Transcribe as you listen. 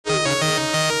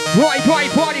Right,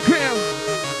 party crew.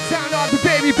 Sound of the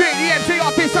baby beat, the MC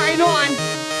Offit sign on.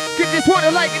 Give this one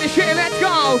a like and a share, let's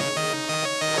go.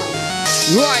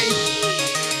 Right.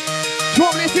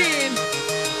 Drum this in.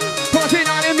 Passing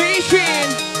animation.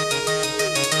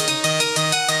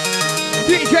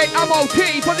 DJ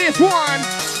MOT for this one.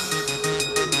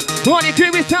 Party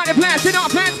crew, it's time to blast it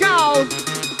off, let's go.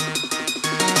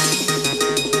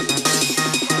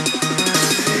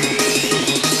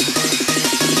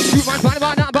 You run,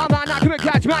 come and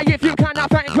catch my if you cannot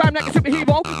fight and crime like a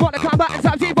superhero. Wanna combat and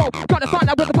times evil. Gotta find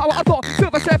out with the power of thought.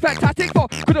 Silver set fantastic for.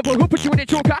 Could have who put you in a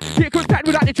choker. Here could stand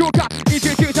without the choker.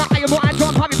 Introduce I am one,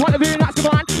 John, Harry Potter, Bill, that's the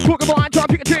one. Pokemon, John,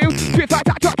 Pikachu. Street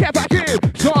Fighter, John, care about you.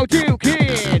 So do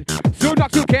kid. So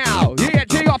not to cow. Yeah,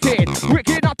 take off it.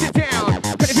 Wicked up to town.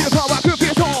 Ready for the power, could be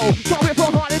a soul. So if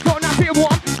for hard is gone, I see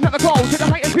one. Never go to the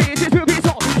height and speed. This will be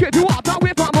so. Get you up, now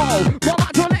with my more. Well,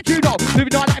 I don't let you know.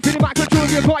 Living our life in the micro,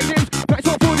 your quietness. Right,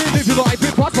 so full live your life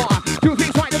with what's far. Do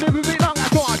things right, and live long as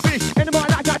God. Finish in my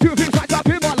life, I do things right up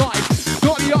in my life.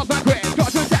 Story of my quest,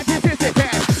 got to set this is it.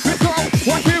 Let's go,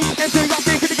 1, 2, and 3, I'm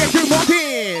thinking to get you more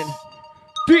in.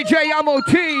 DJ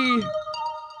MOT.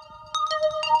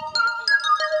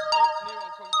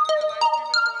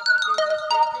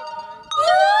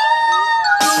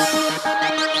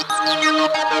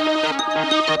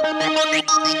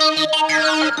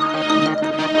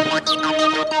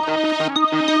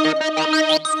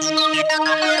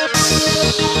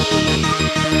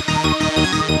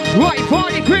 Right,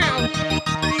 party crowd.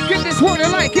 Get this one a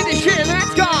like, get this shit,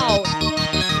 let's go.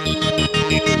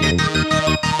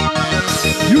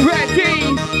 You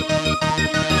ready?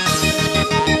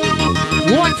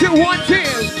 1, 2, 1, 2.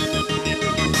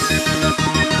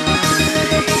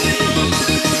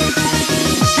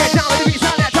 Get down with the beat,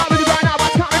 let's go with the right now.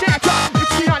 What's coming next?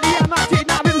 It's me on the MIT,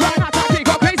 now with the right now. Time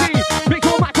go crazy. Make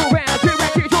your mic go round, do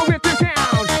it, keep on with the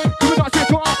sound. Do it not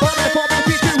sit off, but it's all the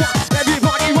beat you want.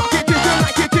 Everybody rock it, just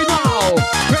like it, you know.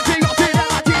 Ready, off it,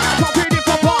 MIT, now top it in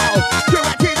for ball. Do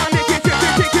it, now make it, just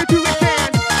take it to a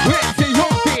stand. Ready,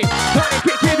 off it, now they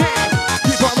kick it in.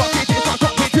 Keep on rocking, just on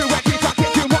top it, do it, keep on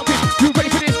getting rocking. You ready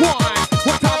for this one?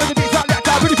 One time in the beat, let's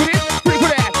go. Ready for this? Ready for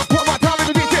that? One more time in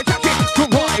the beat, just touch it.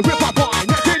 Come on, whip up on.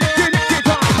 Let's do it,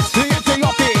 time. The MC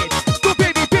off it. Go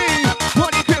baby B.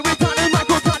 Party crew with Tony,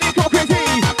 Michael, Tony, go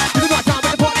crazy. Do the right time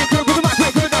with the party crew with the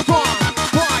mic, with the front.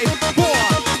 5, 4,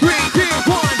 3, 2,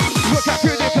 1. Look out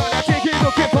to the corner, take it,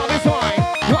 looking for the sign.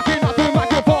 Rocking off the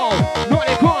microphone, not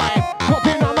a crime.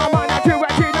 Popping on my mind, I do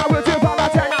it, I will do about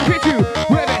that, and I'll hit you.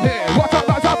 With it here, what's up,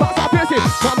 I'm busy.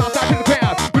 Come out to the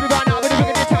crowd, with the right now, with the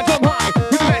big time jump high.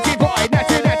 With the red boy,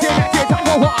 that's it, time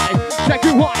go high. Take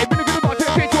you high, with the good about to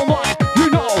fit your mind. You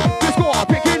know, the score,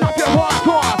 picking up your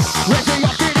hardcore. Ready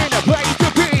up in a place to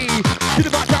be. To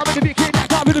the right now, with the big kid,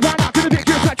 that's all with the right now, to the big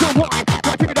kid, touch your mind.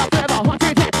 Got to pick it up, never,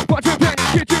 hunted it, what's your plan?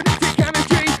 Get your next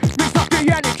chemistry, mix up the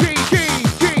energy, G.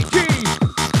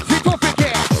 Sit off it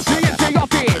there, the MC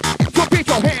off it. So beat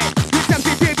your head, this MC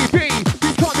baby B.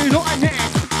 He's coming on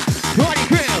next. Party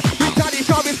crew, this time he's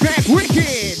coming back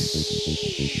wicked.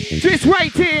 Just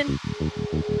waiting.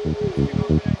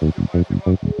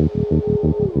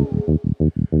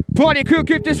 Party crew,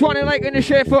 give this one a like and a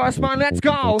share for us, man. Let's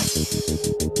go.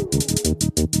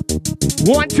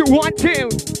 1, 2, 1, 2.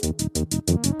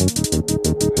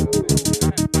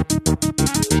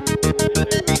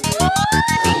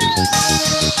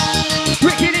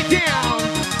 Breaking it down.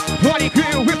 Party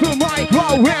crew, whip a mic,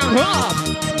 roll round up.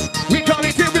 We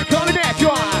coming to, we're coming at you.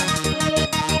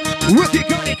 We're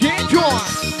gonna get you.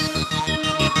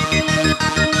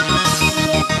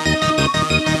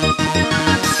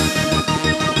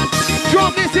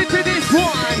 Drum this into this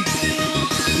one.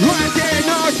 Right there,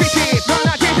 no, pick it. No,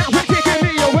 not it, now we're taking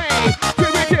me away. To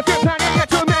a different planet, yet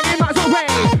so many miles away.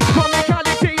 From the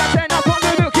galaxy, I send up on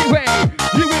the Milky Way.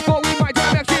 You will go in my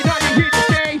direction, I need you to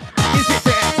stay. Is it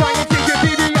there? Scientific,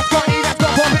 BBS, funny, that's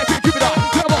not for me to Jupiter.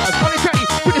 Come on, on the journey,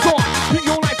 put this on. In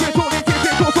your life, there's all this,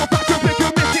 it's also fast to break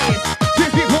your misses.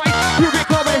 Just be right, you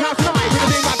recover the house tonight.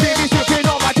 Everything my baby shipping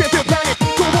on my different planet.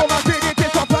 Go on, my city,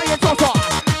 just stop playing so far.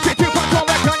 Sit to control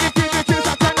that kind of thing, it's just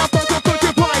a stand up, put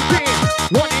your blind thing.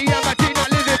 One day I'm a teen, I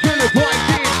live it till it's blind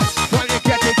thing. When we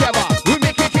get together, we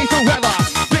make it taste forever.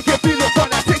 Make it feel the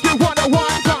fun, I take you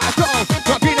one-on-one. Time so,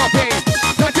 dropping on pain.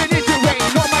 Nothing is the rain,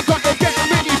 oh my God, it's getting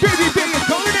ready. Baby B is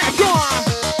coming at you.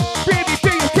 Baby B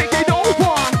is taking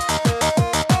over.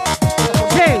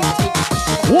 Hey,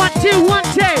 1, 2, 1,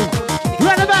 2.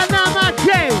 Right about now, my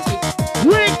two.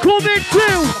 We're coming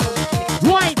through.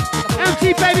 Right,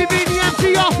 MC Baby B, the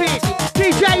MC Offit.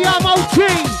 DJ MOT.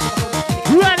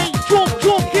 Ready,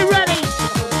 jump, get ready.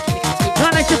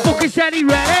 Now let your fucking steady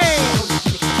ready.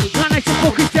 Now let your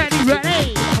fucking steady.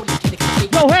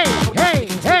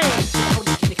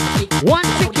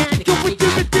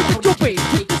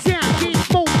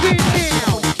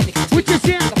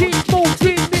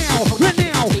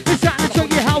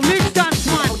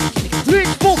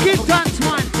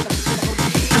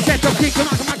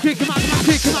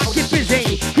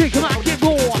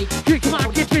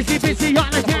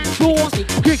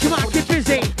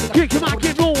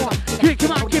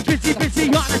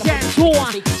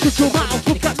 4. Shut your mouth,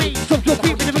 look at me, stop your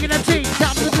feet with the big MC.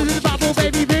 Down to the bubble,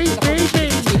 baby,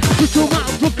 baby. Shut your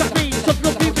mouth, look at me, stop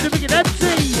your feet with the big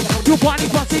MC. Your body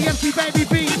plus the MC, baby,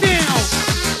 B now.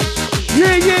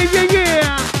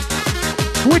 Yeah.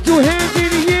 With your hands in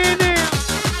the air now.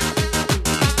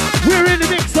 We're in the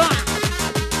mixer.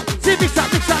 See, mixer.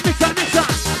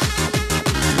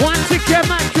 Once again,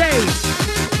 my case.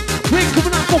 We're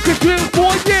coming up fucking through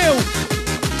for you.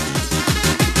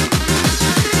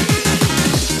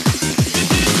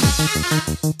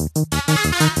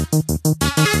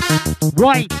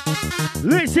 Right,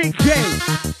 listen, Kate.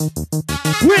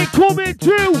 We're coming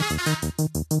through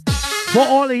for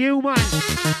all of you, man.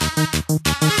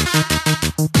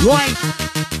 Right,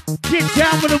 get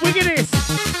down with the wickedness.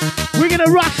 We're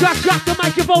gonna rock the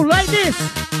microphone like this.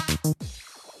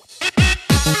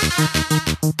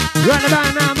 Right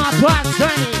about now, my part,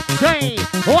 say,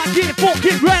 oh, I get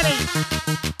fucking ready.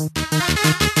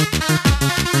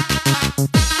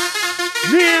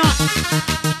 Now,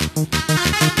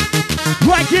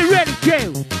 right, get ready,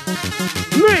 Joe.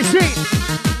 Listen.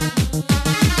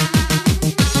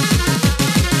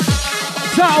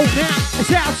 So now,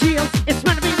 it's our shield. It's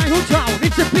meant to be my hotel.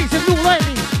 It's a piece of New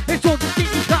Orleans. It's all the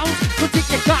city towns. So take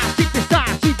your car, take the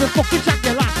stars. See the fucking check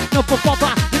your last. No,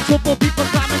 baba. It's all for people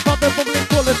climbing for the public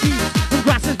qualities. The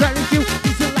grass is very few.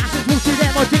 These are lashes will see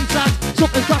them or jeans.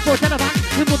 Something crap for telebank.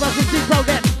 The mothers will see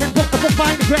crowded. Then put the fuck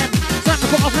behind the gram. Sign the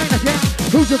fuck off line again.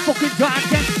 Who's the fucking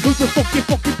dragon? Who's the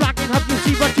fucking blacken? Have you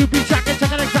seen what you been tracking?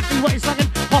 Check out exactly what he's slanging.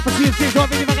 Half a few things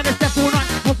already back in the step for none.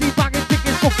 What's he bagging?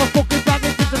 Thinking fucking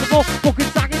dragon. Get to the ball.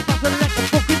 Fucking sagging. Back to the next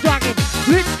fucking dragon.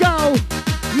 Let's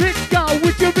go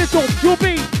with your rhythm. Your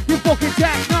beat. Your fucking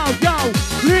techno. Yo.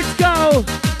 Let's go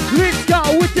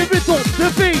with the rhythm.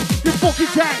 The beat. The fucking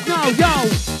techno.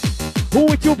 Yo.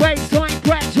 With your bassline.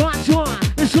 Crack. Shine.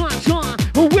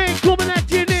 We're coming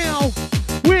at you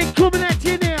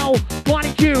now.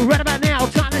 Body Q, right about now,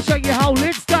 time to show you how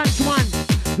let's dance, man.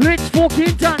 Let's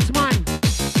fucking dance, man.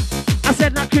 I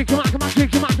said now, quick, come on,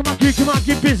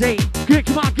 get busy. Quick,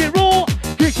 come on, get raw.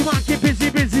 Quick, come on, get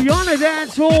busy on the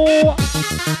dance floor.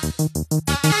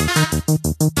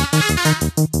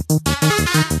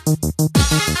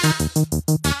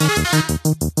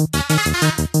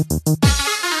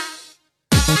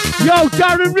 Yo,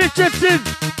 Darren Richardson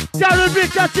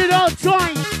on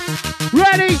time.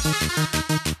 Ready?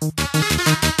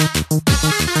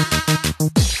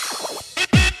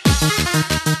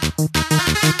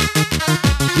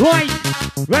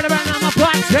 Right about now, my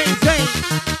plan, say.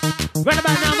 Right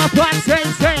about now, my plan, say.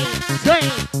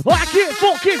 Oh, I get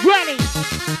fucking ready.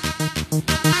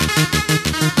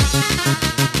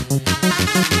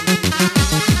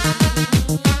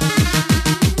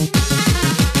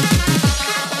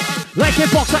 Like a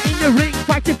boxer in the ring,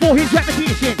 fighting for his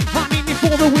reputation. I mean,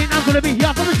 before the win, I'm gonna be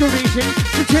here for the duration.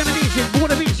 Determination,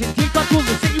 motivation, take control of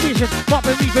the situation.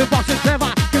 Popping, weaving, boxing,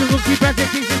 clever. Give a look, keep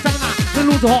presentation, the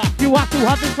lose heart. You have to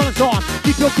have this from the start.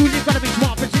 Keep your cool, you've gotta be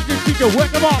smart. But just keep your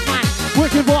work hard, man.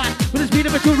 Working hard with the speed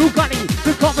of a true Rugani.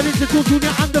 The confidence of True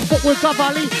Junior and the footwork of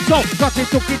Ali. So, got it,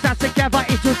 took it, that's together.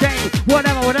 It's today.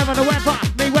 Whatever the weather.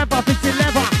 Mayweather, fits in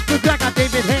leather. The drag of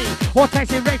David Hay. Or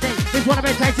Tyson Rating. It's one of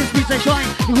my Tyson speeds and shine.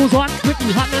 It goes on,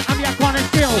 Ricky Hunter, I'm the icon and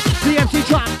still. The MC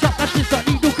Trump, chop that shit, got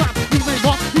need no crap. He may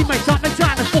walk, he may start the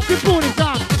time. The fucking boot is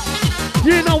on.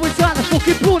 You know it's on, the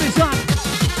fucking boot is on.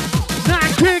 Now,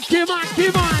 quick, come on.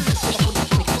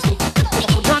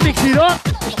 Now mix it up.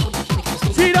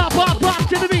 See it up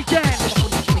to the weekend.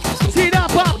 See it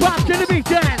up to the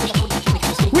weekend.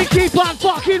 We keep on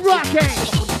fucking rocking.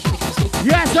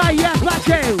 Yes, black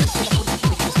you.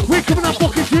 We're coming up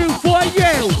fucking through for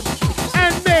you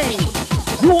and me.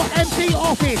 Your MC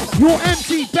Offit, your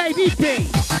MC Baby B.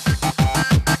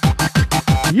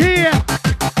 Yeah.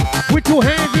 With your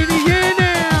hands in the air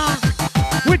now.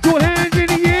 With your hands in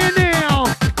the air now.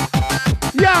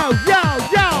 Yo.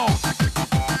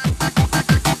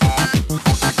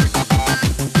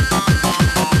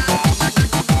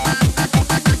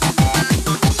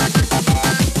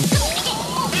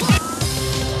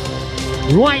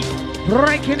 Right,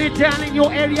 breaking it down in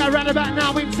your area right about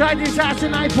now inside this house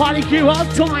tonight. Party queue all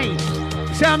time.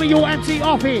 Tell me your MC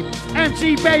Offit,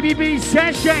 MC Baby B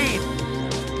session.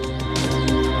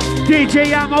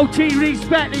 DJ MOT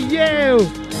respecting you.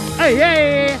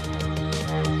 Hey.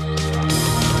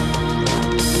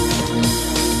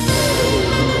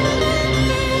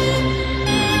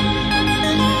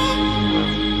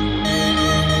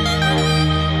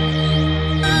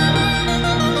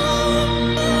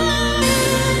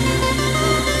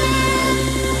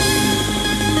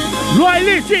 Right,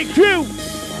 listen, crew.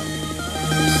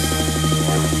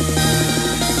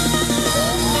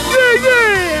 Yeah.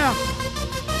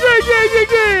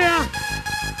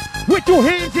 With your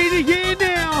hands in the air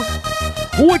now.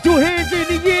 With your hands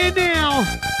in the air now.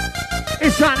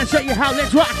 It's time to show you how.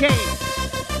 Let's rock it.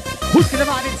 Who's gonna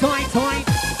ride it tight?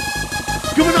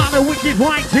 Coming on the wicked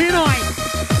right tonight.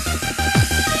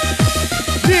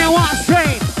 Now I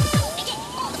say.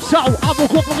 So I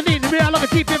woke up on in the middle of a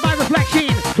deep in my reflection.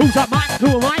 Who's up, mine? Who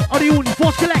am I? Are the only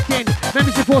force collecting?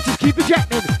 Memories and forces keep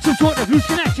ejecting. Some sort of loose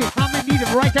connection. I'm in need of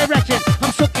the right direction.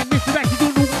 I'm stuck in misdirection.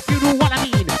 Don't know if you know what I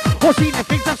mean. Or seen the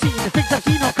things I've seen. The things I've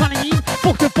seen are kind of mean.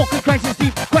 Fuck the fucking crisis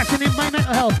deep. Questioning my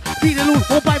mental health. Being alone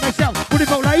all by myself. What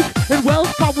about life and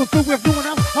wealth? Powerful with no one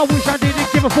else. I wish I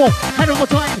didn't give a fuck. Had all my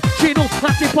time. Shit, no,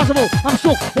 that's impossible. I'm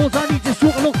stuck. All I need is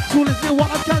sort of look. So let's know what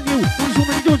I'm telling you. There's so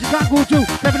many doors you can't go to.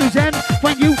 Never lose end.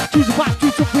 Find you. Choose a path.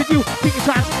 Choose up with you. Take a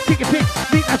chance. Take a pick.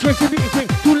 Make that choice and make it quick.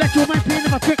 Don't let your mind play in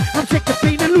my trick. I'm sick of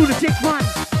being a lunatic, man.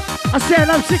 I said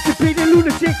I'm sick of being a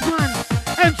lunatic, man.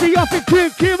 MC Offit crew.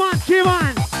 Come on, come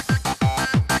on.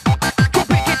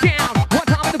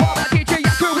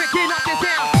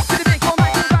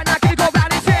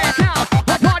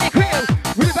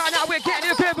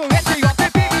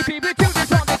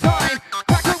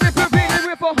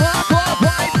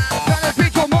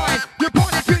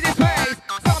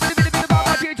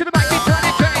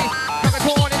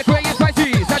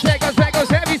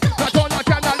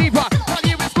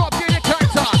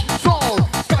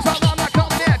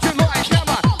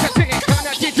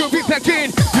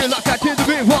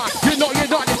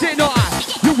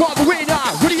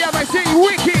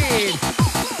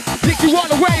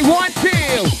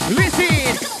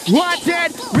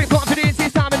 Wanted with confidence in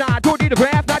stamina. Don't need a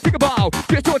breath, not take a bow.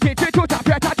 Just don't take it, don't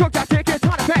take it,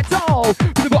 on a petrol.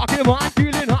 To the walk in the mind,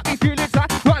 feeling happy, feeling sad.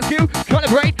 Run skill,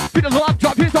 calibrate, feel the love,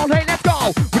 drop his own, hey, let's go.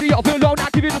 With the open low,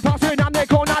 not giving the passion, I'm the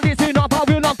corner, listen up, how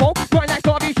will unfold. My next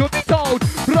hobby should be told.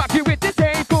 Rock you with the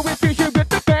same, go with fishing with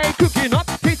the bait. Cooking up,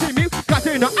 tasting milk,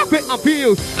 cutting up, I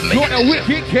feel. Not a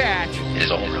wicked catch. It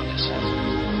is all around us.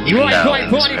 Right,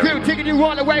 party crew, taking you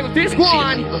all away with this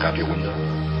one. Look out your window.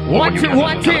 1, 2,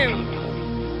 1, 2.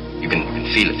 You can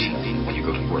feel it when you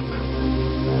go to work,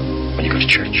 when you go to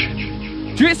church.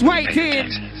 Just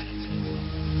waiting.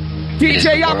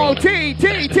 DJ Ammo T.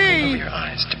 Open your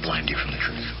eyes to blind you from the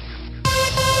truth.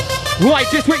 Right,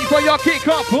 just waiting for your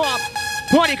kick-off up.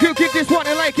 Party crew, give this one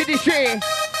a like it this year.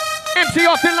 MC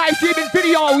Offit live streaming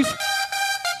videos.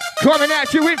 Coming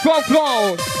at you in full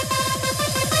flow.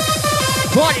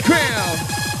 Party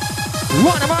crew.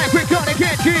 One of mine, we're gonna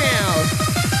get killed.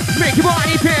 Make your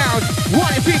body pound.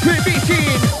 One is secret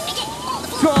mission.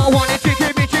 So one is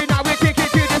secret mission. Now we take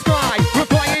it to the sky. We're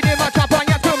flying in my top on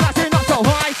your two blasting up so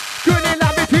high. Good in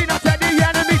line between us and the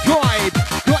enemy tribe.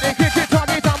 Gonna get it on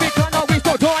it and we can't waste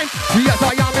no time. Yes,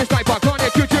 I am a sniper. Gonna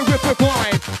shoot you with the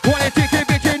crime. One is secret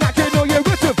mission. I can know you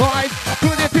will survive.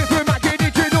 Good in people, I can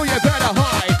you know you better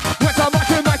hide. When I'm at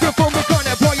the microphone, we're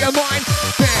gonna blow your mind.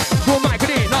 Bang, go mic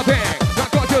it in, now bang. I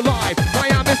got your life.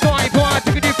 I am a sniper.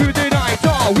 Taking it through the night.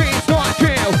 Oh, it's not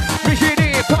chill. Mission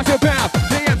in, pass your back.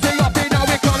 The MC Offit, now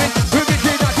we're coming. We're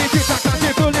mission, I think it's like I'm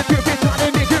full of truth. It's trying to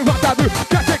make you rock that roof.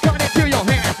 Got to cut it to your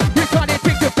hand. We're trying to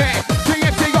take the back. The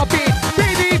MC Offit,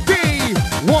 B2B.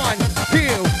 1,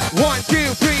 2, 1,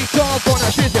 2, 3. So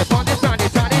gonna sit there on this ground.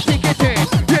 It's trying to take it in.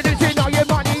 You're losing all your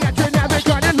money and you're never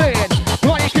gonna learn.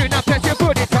 Why you couldn't press your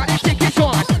foot? It's trying to take it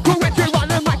on. Go into on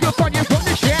the microphone, you're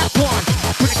gonna share one.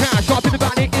 Put the cash up in the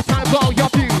body, it's time to blow your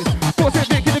fuse. Force it,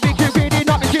 making the big reading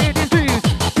up and shit is loose.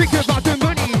 Think about the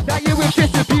money that you will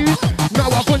just abuse. Now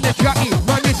I'm on the jockey,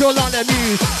 money's all on the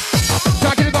muse.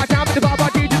 Talking about down with the bar, to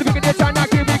the big of this time. Now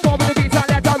give me four with the beats, I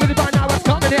left out with the bar, now it's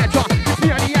coming at you. It's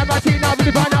me on the MIT, now with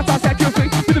the bar, now I set you free.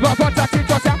 With the bar, that's it,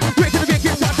 just out. Break to the big,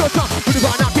 that's your tongue. With the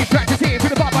bar, now keep practicing.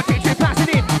 With the bar, teach it, passing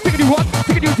in. Taking you up,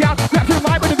 taking you down. Grab your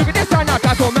mind with the big of this time. Now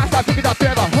that's all master, pick it up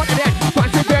forever. 100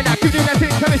 punch it there, now keep doing that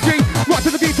thing, chemistry. Rock to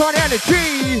the beat on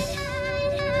energy.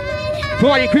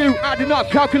 Party crew, adding up,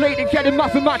 calculating, getting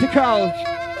mathematical.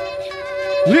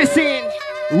 Listen,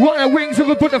 what the wings of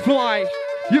a butterfly.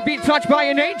 You've been touched by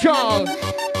an angel.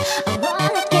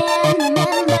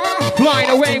 Flying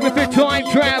away with the time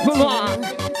traveler.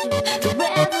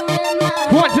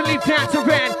 Want to leave dance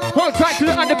around. Hold tight to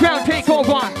the underground, take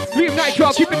over. Leave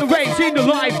nitro, keeping the rain, seen the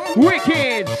life.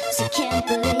 Wicked.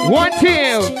 1,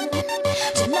 2.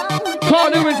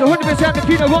 Carl Lewis, 100% the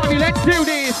Peter Army, let's do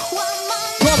this.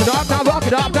 Rock it up, now rock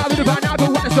it up, now with the band, now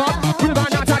don't want to stop. With the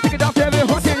band, now time to take it off, every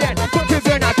hot in it. Come to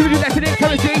the now, do the lesson in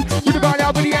currency. With the band,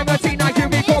 now with the MLT, now give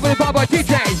me four with the Baba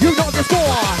DJ. You know the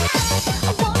score.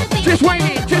 Just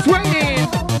waiting, just waiting.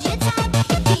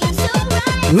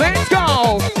 Let's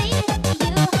go.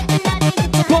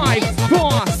 5,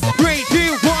 4, 3,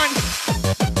 2,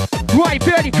 1. Right,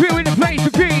 30 crew in the place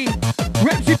to be.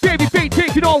 Ramsey, baby.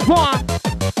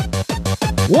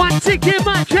 Once again,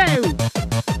 my crew,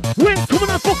 we're coming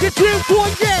up fucking through for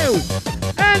you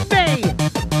and me,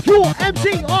 your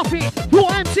MC Offit, your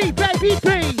MC Baby B.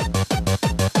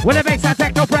 When it makes that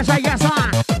techno pressure, yes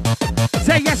sir.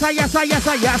 Say yes sir, yes sir, yes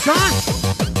sir, yes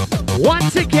sir.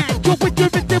 Once again, jump it,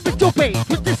 jump it, jump it, jump it.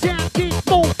 With the sound, keep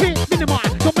moving,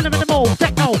 minimize, jumping in the move,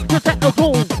 techno, the techno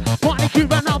cool. Party crew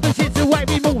right now, this is the way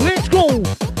we move, let's go.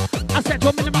 I said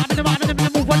to minimize,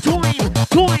 move one time.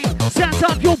 Set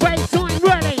up your baseline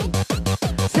ready.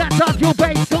 Set up your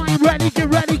baseline ready, get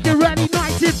ready,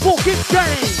 nice and fucking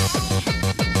steady.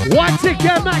 Once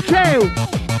again, my crew,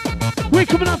 we're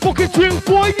coming up fucking through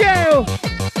for you.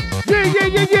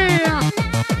 Yeah.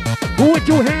 Put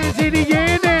your hands in the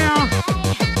air now.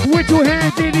 Put your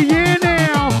hands in the air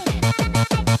now.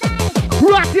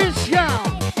 Rock this show.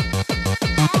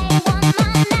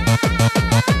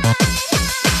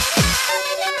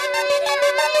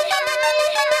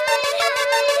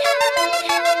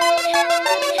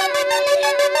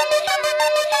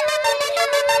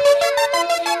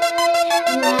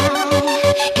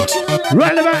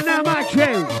 Right about now, my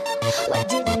crew.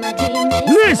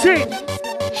 Listen.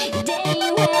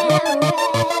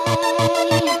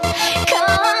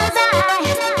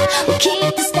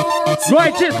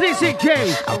 Right, just listen, Q.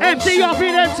 MC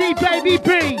Offit, MC Baby B.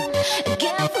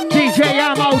 DJ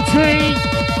MOT.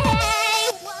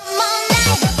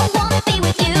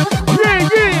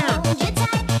 Yeah.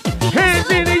 Hands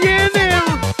in the air now.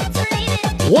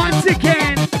 Once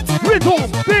again,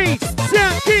 rhythm, beat,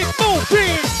 sound, keep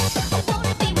moving.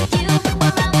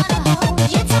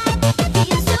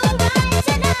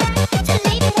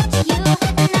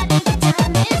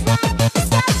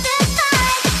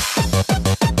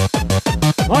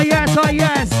 Oh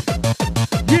yes,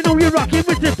 you know you're rocking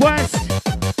with the West.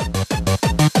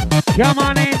 Come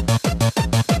on in,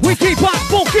 we keep on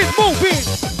fucking moving.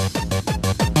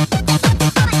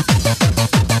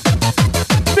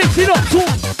 Mix it up,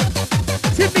 son.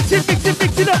 Mix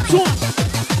it up, son.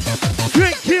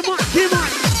 Drink, come on.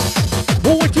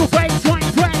 Oh, with your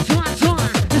baseline, brand,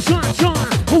 the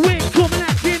sunshine. We're coming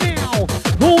at you now.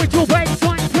 Oh, with your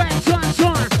baseline, brand,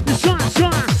 the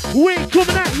sunshine. We're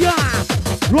coming at you.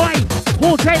 Right,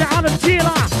 hold tight to Adam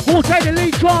Taylor, hold tight to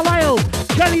Lee Carlisle,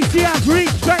 Kelly Sears, reach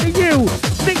straight to you,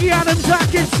 Mickey Adams, I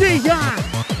can see ya.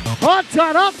 Hot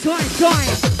tight, time.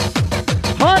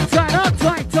 Hot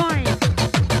tight, time.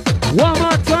 One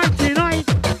more time tonight.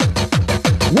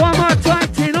 One more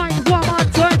time tonight.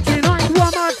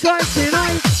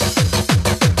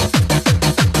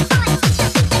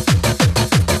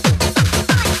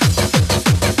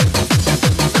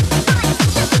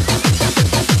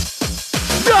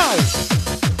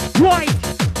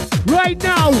 Right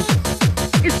now,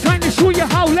 it's time to show you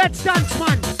how. Let's dance,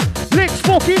 man. Let's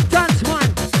fucking dance, man.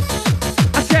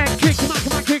 I said, kick, come on,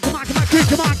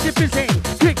 get busy.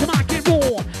 Kick, come on, get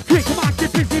raw. Kick, come on,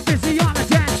 get busy on the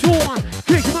dance floor.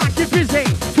 Kick, come on, get busy.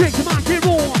 Kick, come on, get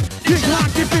raw. Kick, come on,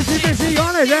 get busy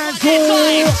on the dance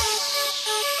floor.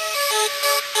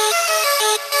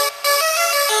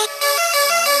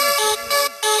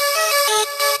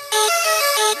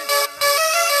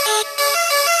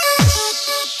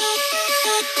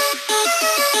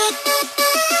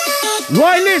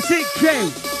 Right, listen,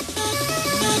 crew.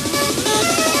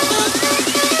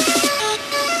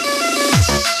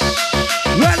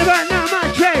 Right about now, my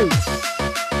crew.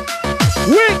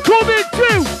 We're coming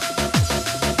through.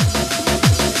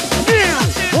 Now,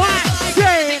 what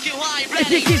say? If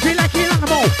you kiss me like an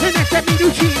animal, then that's that me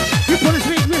new cheese. You put a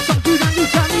speak with some dude and you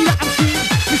tell me that I'm cheese.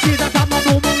 You see that I'm not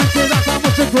normal, you say that I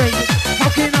must agree. How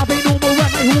can I be normal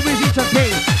when my home is each a day?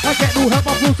 I get no help,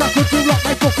 my fools, I could do lock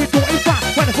my fucking door in back.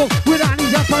 When the fuck, without any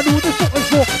help, I know the fuck is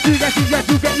for. Do you get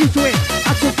used to it?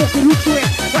 I should fucking hook to it.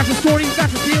 That's a story,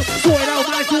 that's a deal. Sort it out,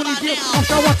 man, it's only deal.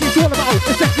 After what it's all about,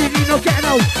 it's definitely not getting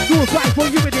out. Do a fight for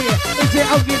you in here. Is it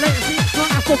out here later? See, not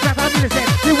that fuck that I'm innocent.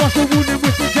 There was a wounded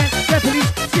with intent. The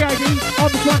police, CID, on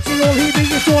the front, see all hear me,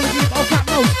 it's all a game. I'll cat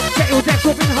mouse. Set your decks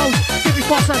up in the house. Give me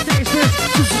faster, take it first.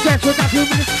 Just a sense for that 2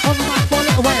 minutes on the mic for a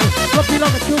little while. Not be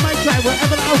long until my try.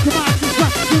 Wherever the outcome is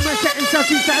back. Do my setting, so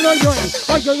she's like,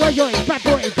 oi, bad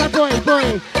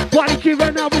boy. Body key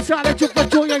right now, we started to for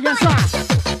joy, yes sir.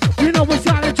 You know we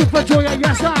started to for joy,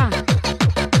 yes sir.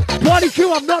 Body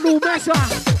Q, I'm not no messer.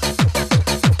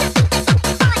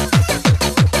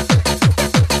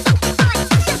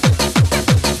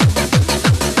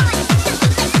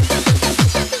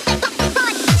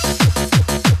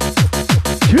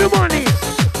 Come on in.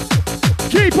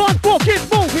 Keep on fucking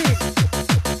moving.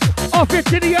 Offit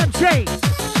to the MC.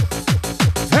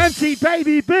 MC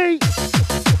Baby B.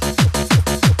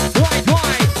 Right.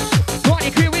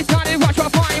 Body crew, we started, watch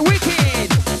what fine wicked.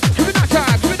 Come on,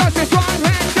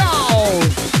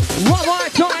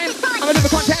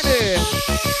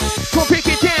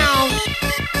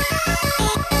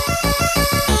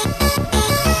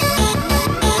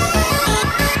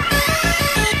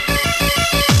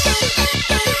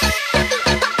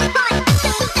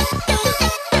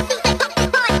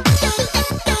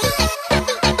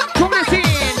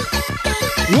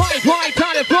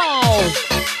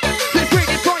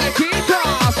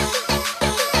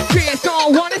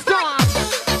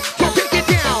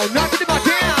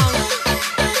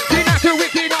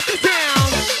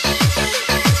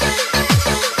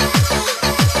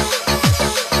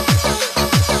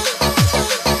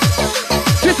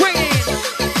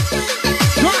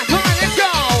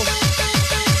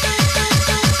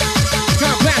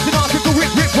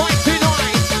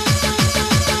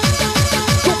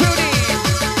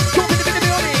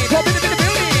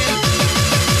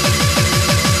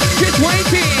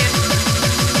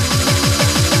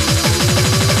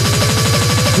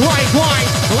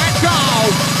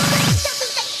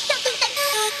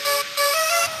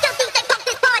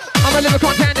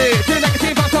 standard. To the legacy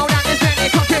of our soul and this many.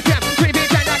 Come to them. 3 big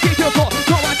and I keep your four.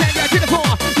 Go on, stand there to the floor.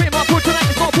 Bring more, put your like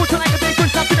a small, put your like a big,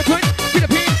 push up to the front. To the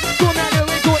pin. Go now, do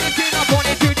it, go and get up on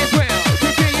it. Do this well. To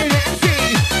be you and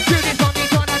see. Do this for me,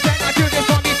 turn out, and I do this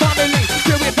for me, family.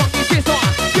 Do it for me, sister.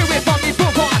 Do it for me,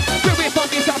 football. Do it for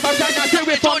me, South Africa. Do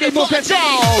it for me, move and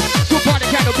soul. To party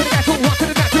candle, to the gas, to walk to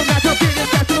the gas, to the gas, to the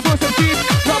gas, to the boost of steam.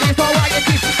 Love is all right and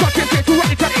deep. Got your shit to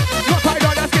run it, cut it. Not hard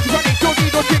on us, get running. Don't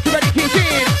need no trick, ready, keep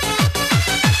in.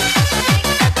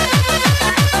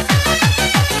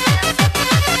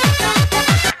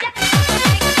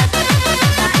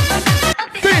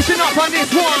 Finishing up on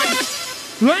this one.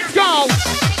 Let's go.